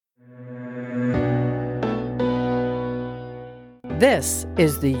This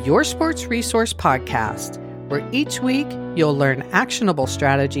is the Your Sports Resource Podcast, where each week you'll learn actionable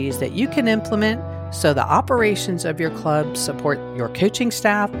strategies that you can implement so the operations of your club support your coaching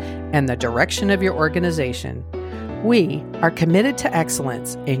staff and the direction of your organization. We are committed to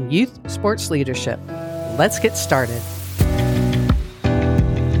excellence in youth sports leadership. Let's get started.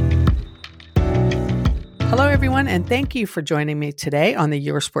 Hello, everyone, and thank you for joining me today on the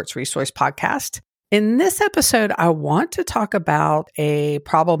Your Sports Resource Podcast. In this episode, I want to talk about a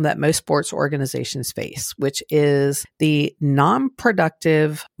problem that most sports organizations face, which is the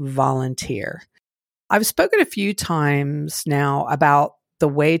non-productive volunteer. I've spoken a few times now about the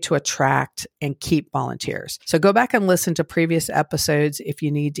way to attract and keep volunteers. So go back and listen to previous episodes if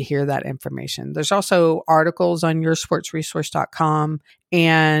you need to hear that information. There's also articles on yoursportsresource.com.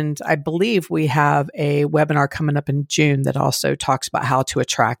 And I believe we have a webinar coming up in June that also talks about how to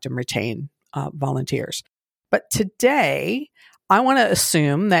attract and retain volunteers. But today, I want to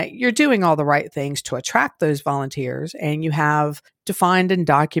assume that you're doing all the right things to attract those volunteers and you have defined and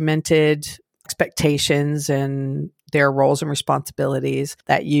documented expectations and their roles and responsibilities,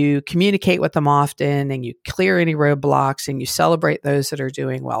 that you communicate with them often and you clear any roadblocks and you celebrate those that are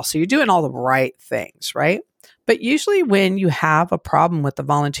doing well. So you're doing all the right things, right? But usually when you have a problem with the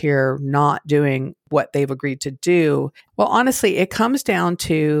volunteer not doing what they've agreed to do, well, honestly, it comes down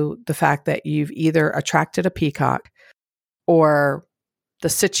to the fact that you've either attracted a peacock or the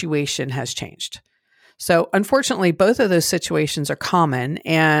situation has changed. So unfortunately, both of those situations are common,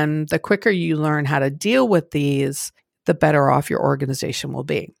 and the quicker you learn how to deal with these, the better off your organization will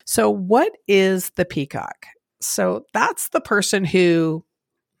be. So what is the peacock? So that's the person who,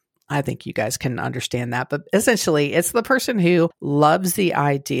 I think you guys can understand that, but essentially it's the person who loves the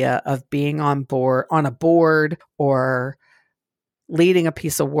idea of being on a board or leading a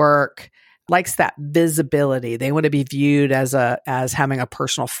piece of work, likes that visibility. They want to be viewed as having a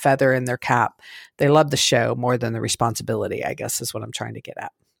personal feather in their cap. They love the show more than the responsibility, I guess is what I'm trying to get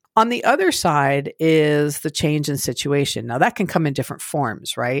at. On the other side is the change in situation. Now that can come in different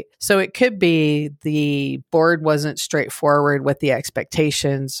forms, right? So it could be the board wasn't straightforward with the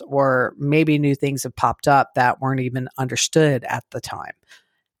expectations, or maybe new things have popped up that weren't even understood at the time.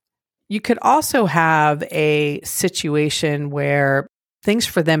 You could also have a situation where things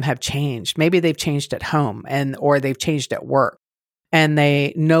for them have changed. Maybe they've changed at home or they've changed at work, and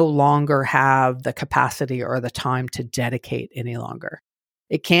they no longer have the capacity or the time to dedicate any longer.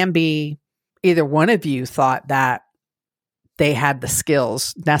 It can be either one of you thought that they had the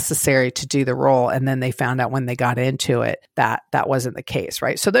skills necessary to do the role, and then they found out when they got into it that that wasn't the case,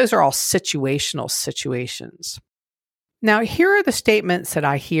 right? So those are all situational situations. Now, here are the statements that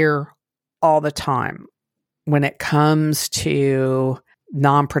I hear all the time when it comes to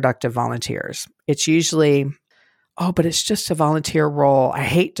non-productive volunteers. It's usually, oh, but it's just a volunteer role. I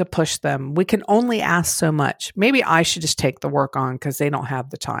hate to push them. We can only ask so much. Maybe I should just take the work on because they don't have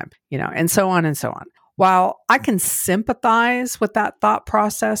the time, and so on and so on. While I can sympathize with that thought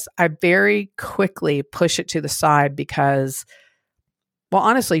process, I very quickly push it to the side because, well,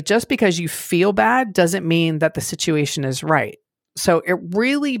 honestly, just because you feel bad doesn't mean that the situation is right. So it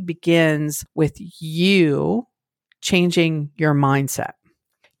really begins with you changing your mindset.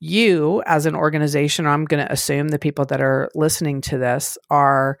 You, as an organization, I'm going to assume the people that are listening to this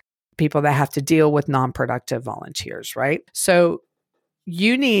are people that have to deal with non-productive volunteers, right? So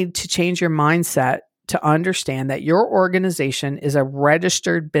you need to change your mindset to understand that your organization is a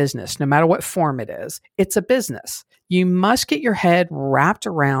registered business, no matter what form it is. It's a business. You must get your head wrapped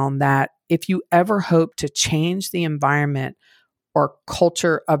around that if you ever hope to change the environment or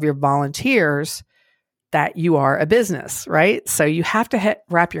culture of your volunteers, that you are a business, right? So you have to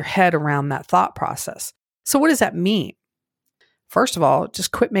wrap your head around that thought process. So what does that mean? First of all,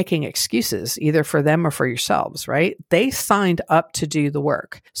 just quit making excuses, either for them or for yourselves, right? They signed up to do the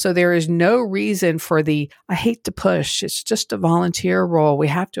work. So there is no reason for I hate to push, it's just a volunteer role, we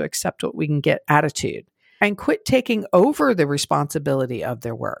have to accept what we can get attitude. And quit taking over the responsibility of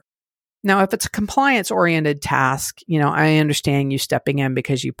their work. Now, if it's a compliance-oriented task, I understand you stepping in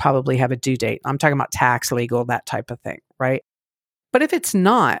because you probably have a due date. I'm talking about tax, legal, that type of thing, right? But if it's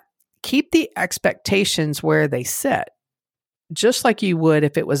not, keep the expectations where they sit, just like you would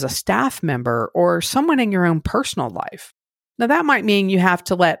if it was a staff member or someone in your own personal life. Now, that might mean you have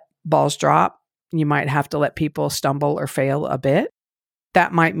to let balls drop. You might have to let people stumble or fail a bit.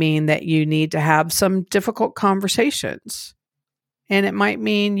 That might mean that you need to have some difficult conversations. And it might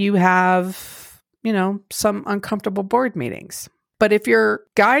mean you have, some uncomfortable board meetings. But if your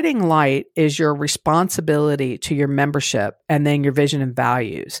guiding light is your responsibility to your membership and then your vision and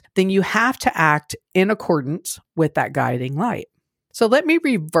values, then you have to act in accordance with that guiding light. So let me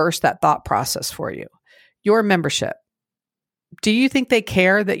reverse that thought process for you. Your membership. Do you think they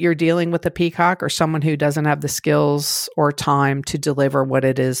care that you're dealing with a peacock or someone who doesn't have the skills or time to deliver what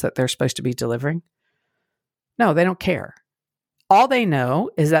it is that they're supposed to be delivering? No, they don't care. All they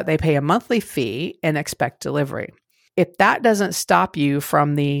know is that they pay a monthly fee and expect delivery. If that doesn't stop you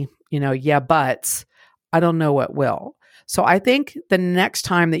from the, yeah, buts, I don't know what will. So I think the next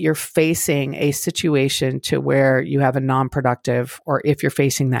time that you're facing a situation to where you have a non-productive, or if you're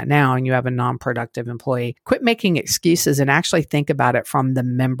facing that now and you have a non-productive employee, quit making excuses and actually think about it from the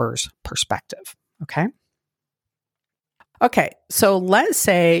member's perspective. Okay. Okay. So let's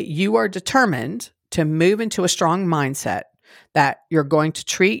say you are determined to move into a strong mindset that you're going to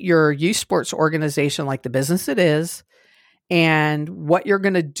treat your youth sports organization like the business it is, and what you're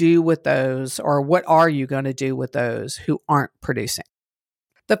going to do with those, or what are you going to do with those who aren't producing.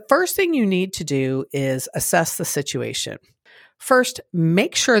 The first thing you need to do is assess the situation. First,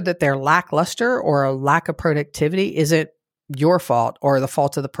 make sure that their lackluster or a lack of productivity isn't your fault or the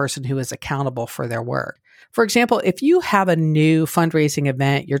fault of the person who is accountable for their work. For example, if you have a new fundraising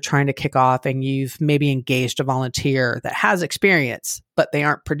event you're trying to kick off and you've maybe engaged a volunteer that has experience, but they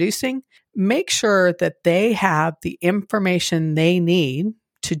aren't producing, make sure that they have the information they need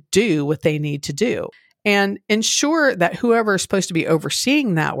to do what they need to do. And ensure that whoever is supposed to be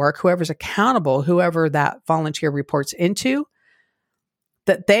overseeing that work, whoever's accountable, whoever that volunteer reports into,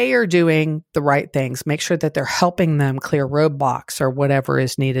 that they are doing the right things. Make sure that they're helping them clear roadblocks or whatever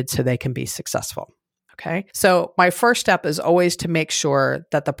is needed so they can be successful. Okay. So my first step is always to make sure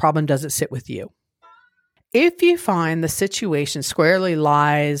that the problem doesn't sit with you. If you find the situation squarely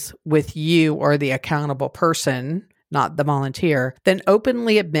lies with you or the accountable person, not the volunteer, then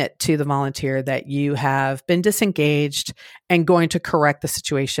openly admit to the volunteer that you have been disengaged and going to correct the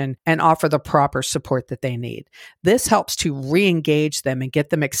situation and offer the proper support that they need. This helps to re-engage them and get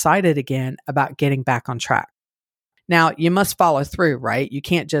them excited again about getting back on track. Now, you must follow through, right? You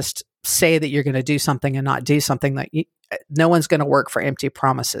can't just say that you're going to do something and not do something. No one's going to work for empty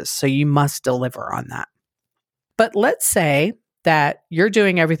promises. So you must deliver on that. But let's say that you're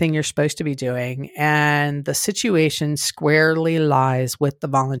doing everything you're supposed to be doing and the situation squarely lies with the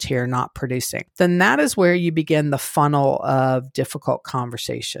volunteer not producing. Then that is where you begin the funnel of difficult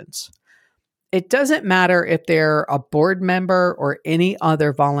conversations. It doesn't matter if they're a board member or any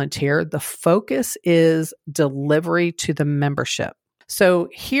other volunteer. The focus is delivery to the membership. So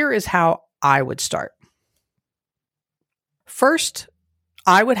here is how I would start. First,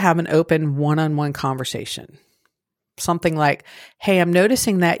 I would have an open one-on-one conversation. Something like, hey, I'm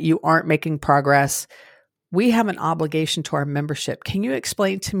noticing that you aren't making progress. We have an obligation to our membership. Can you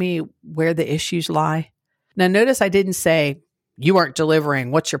explain to me where the issues lie? Now, notice I didn't say, you aren't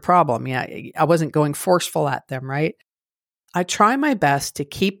delivering. What's your problem? Yeah, I wasn't going forceful at them, right? I try my best to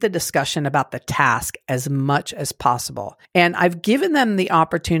keep the discussion about the task as much as possible. And I've given them the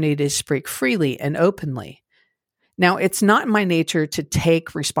opportunity to speak freely and openly. Now, it's not in my nature to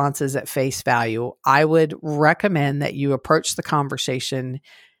take responses at face value. I would recommend that you approach the conversation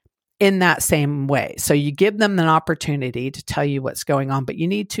in that same way. So you give them an opportunity to tell you what's going on, but you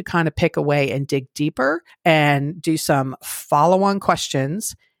need to kind of pick away and dig deeper and do some follow-on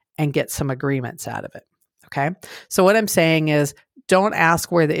questions and get some agreements out of it. Okay. So what I'm saying is, don't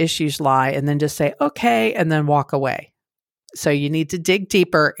ask where the issues lie and then just say, okay, and then walk away. So you need to dig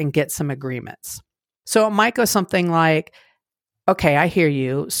deeper and get some agreements. So it might go something like, okay, I hear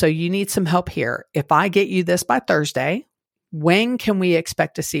you. So you need some help here. If I get you this by Thursday, when can we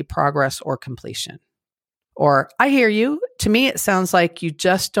expect to see progress or completion? Or I hear you. To me, it sounds like you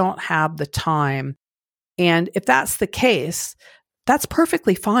just don't have the time. And if that's the case, that's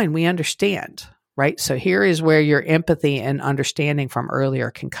perfectly fine. We understand, right? So here is where your empathy and understanding from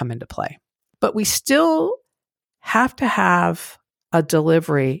earlier can come into play. But we still have to have a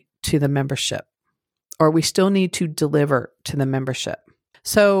delivery to the membership, or we still need to deliver to the membership.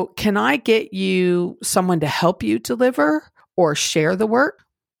 So can I get you someone to help you deliver or share the work?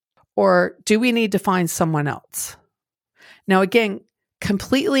 Or do we need to find someone else? Now, again,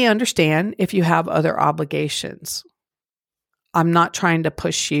 completely understand if you have other obligations. I'm not trying to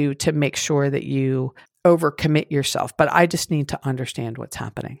push you to make sure that you overcommit yourself, but I just need to understand what's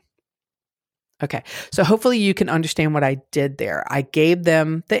happening. Okay, so hopefully you can understand what I did there. I gave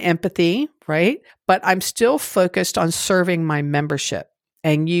them the empathy, right? But I'm still focused on serving my membership.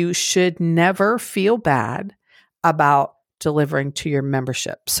 And you should never feel bad about delivering to your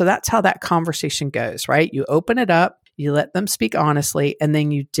membership. So that's how that conversation goes, right? You open it up, you let them speak honestly, and then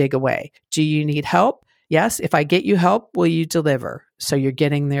you dig away. Do you need help? Yes. If I get you help, will you deliver? So you're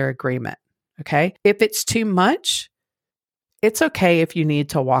getting their agreement. Okay. If it's too much, It's okay if you need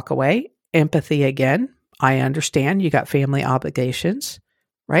to walk away. Empathy again. I understand you got family obligations,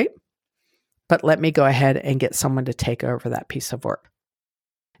 right? But let me go ahead and get someone to take over that piece of work.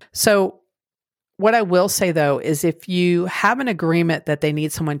 So what I will say though, is if you have an agreement that they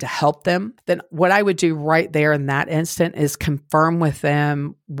need someone to help them, then what I would do right there in that instant is confirm with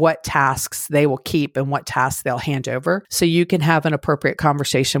them what tasks they will keep and what tasks they'll hand over. So you can have an appropriate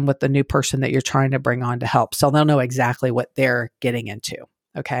conversation with the new person that you're trying to bring on to help. So they'll know exactly what they're getting into.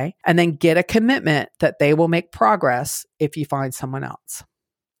 Okay. And then get a commitment that they will make progress if you find someone else.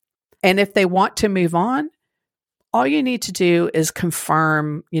 And if they want to move on, all you need to do is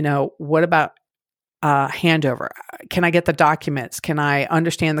confirm, what about handover? Can I get the documents? Can I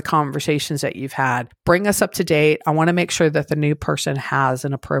understand the conversations that you've had? Bring us up to date. I want to make sure that the new person has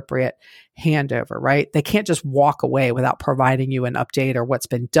an appropriate handover, right? They can't just walk away without providing you an update or what's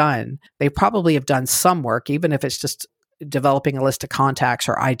been done. They probably have done some work, even if it's just developing a list of contacts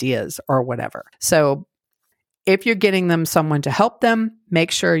or ideas or whatever. So if you're getting them someone to help them,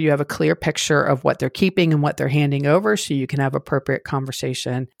 make sure you have a clear picture of what they're keeping and what they're handing over so you can have appropriate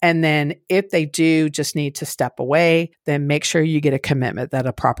conversation. And then if they do just need to step away, then make sure you get a commitment that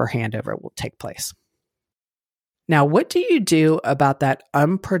a proper handover will take place. Now, what do you do about that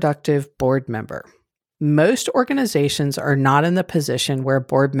unproductive board member? Most organizations are not in the position where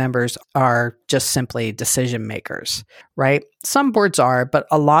board members are just simply decision makers, right? Some boards are, but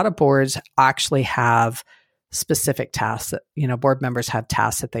a lot of boards actually have specific tasks that, board members have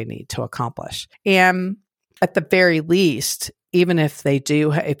tasks that they need to accomplish. And at the very least, even if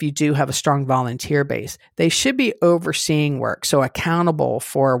you do have a strong volunteer base, they should be overseeing work, so accountable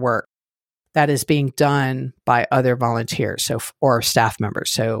for work that is being done by other volunteers, or staff members.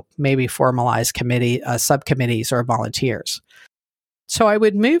 So maybe formalized subcommittees or volunteers. So I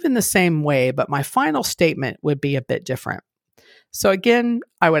would move in the same way, but my final statement would be a bit different. So again,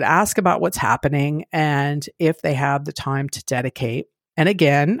 I would ask about what's happening and if they have the time to dedicate. And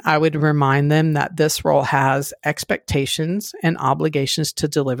again, I would remind them that this role has expectations and obligations to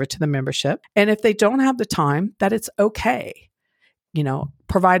deliver to the membership. And if they don't have the time, that it's okay,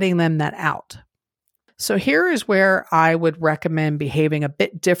 providing them that out. So here is where I would recommend behaving a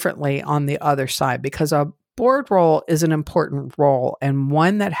bit differently on the other side, because a board role is an important role and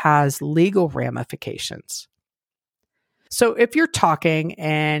one that has legal ramifications. So if you're talking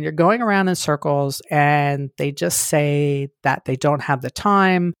and you're going around in circles and they just say that they don't have the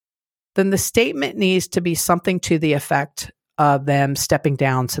time, then the statement needs to be something to the effect of them stepping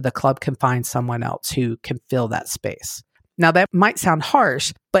down so the club can find someone else who can fill that space. Now that might sound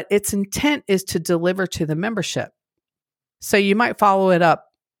harsh, but its intent is to deliver to the membership. So you might follow it up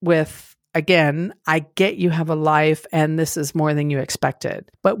with, again, I get you have a life and this is more than you expected,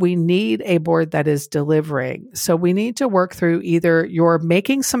 but we need a board that is delivering. So we need to work through either you're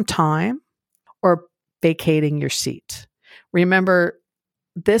making some time or vacating your seat. Remember,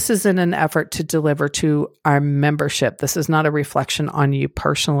 this is in an effort to deliver to our membership. This is not a reflection on you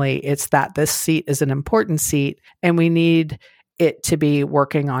personally. It's that this seat is an important seat and we need it to be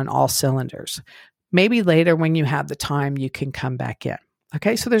working on all cylinders. Maybe later when you have the time, you can come back in.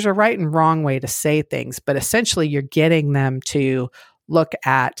 Okay, so there's a right and wrong way to say things, but essentially you're getting them to look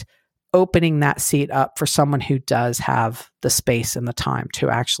at opening that seat up for someone who does have the space and the time to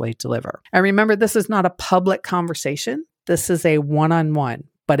actually deliver. And remember, this is not a public conversation. This is a one-on-one,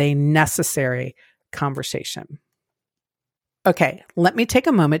 but a necessary conversation. Okay, let me take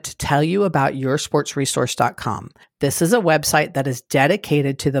a moment to tell you about yoursportsresource.com. This is a website that is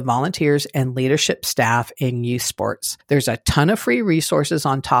dedicated to the volunteers and leadership staff in youth sports. There's a ton of free resources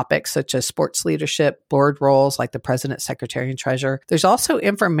on topics such as sports leadership, board roles like the president, secretary, and treasurer. There's also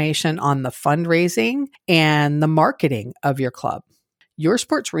information on the fundraising and the marketing of your club. Your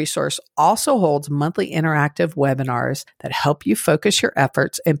Sports Resource also holds monthly interactive webinars that help you focus your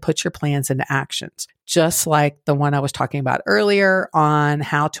efforts and put your plans into actions, just like the one I was talking about earlier on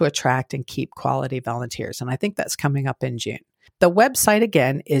how to attract and keep quality volunteers. And I think that's coming up in June. The website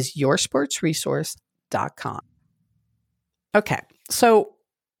again is yoursportsresource.com. Okay, so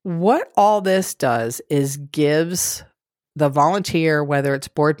what all this does is gives the volunteer, whether it's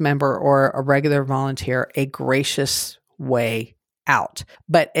board member or a regular volunteer, a gracious way out.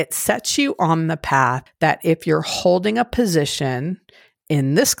 But it sets you on the path that if you're holding a position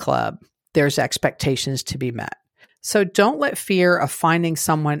in this club, there's expectations to be met. So don't let fear of finding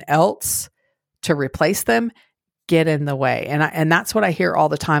someone else to replace them get in the way. And that's what I hear all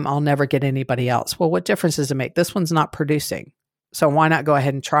the time. I'll never get anybody else. Well, what difference does it make? This one's not producing. So why not go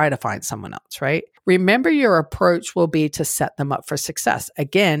ahead and try to find someone else, right? Remember, your approach will be to set them up for success.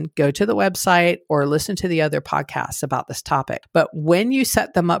 Again, go to the website or listen to the other podcasts about this topic. But when you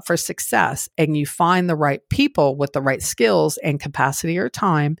set them up for success and you find the right people with the right skills and capacity or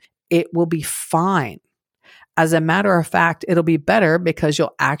time, it will be fine. As a matter of fact, it'll be better because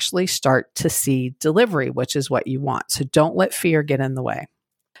you'll actually start to see delivery, which is what you want. So don't let fear get in the way.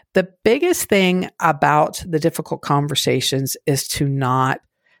 The biggest thing about the difficult conversations is to not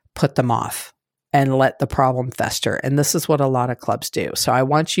put them off and let the problem fester. And this is what a lot of clubs do. So I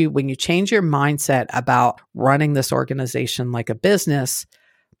want you, when you change your mindset about running this organization like a business,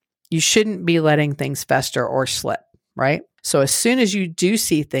 you shouldn't be letting things fester or slip, right? So as soon as you do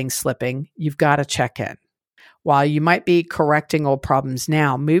see things slipping, you've got to check in. While you might be correcting old problems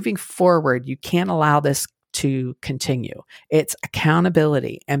now, moving forward, you can't allow this to continue. It's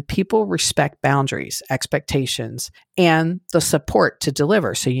accountability, and people respect boundaries, expectations, and the support to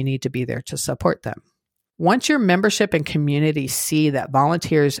deliver. So you need to be there to support them. Once your membership and community see that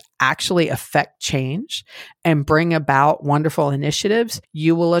volunteers actually affect change and bring about wonderful initiatives,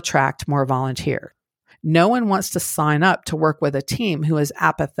 you will attract more volunteers. No one wants to sign up to work with a team who is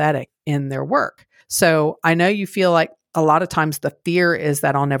apathetic in their work. So I know you feel like a lot of times the fear is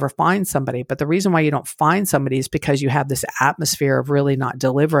that I'll never find somebody, but the reason why you don't find somebody is because you have this atmosphere of really not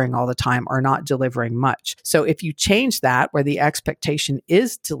delivering all the time or not delivering much. So if you change that where the expectation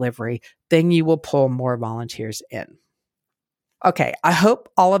is delivery, then you will pull more volunteers in. Okay, I hope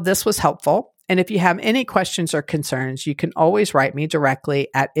all of this was helpful. And if you have any questions or concerns, you can always write me directly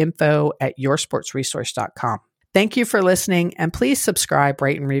at info@yoursportsresource.com. Thank you for listening, and please subscribe,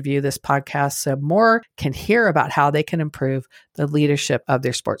 rate, and review this podcast so more can hear about how they can improve the leadership of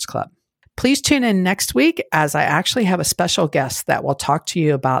their sports club. Please tune in next week as I actually have a special guest that will talk to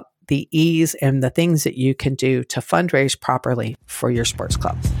you about the ease and the things that you can do to fundraise properly for your sports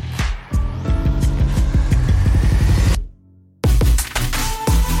club.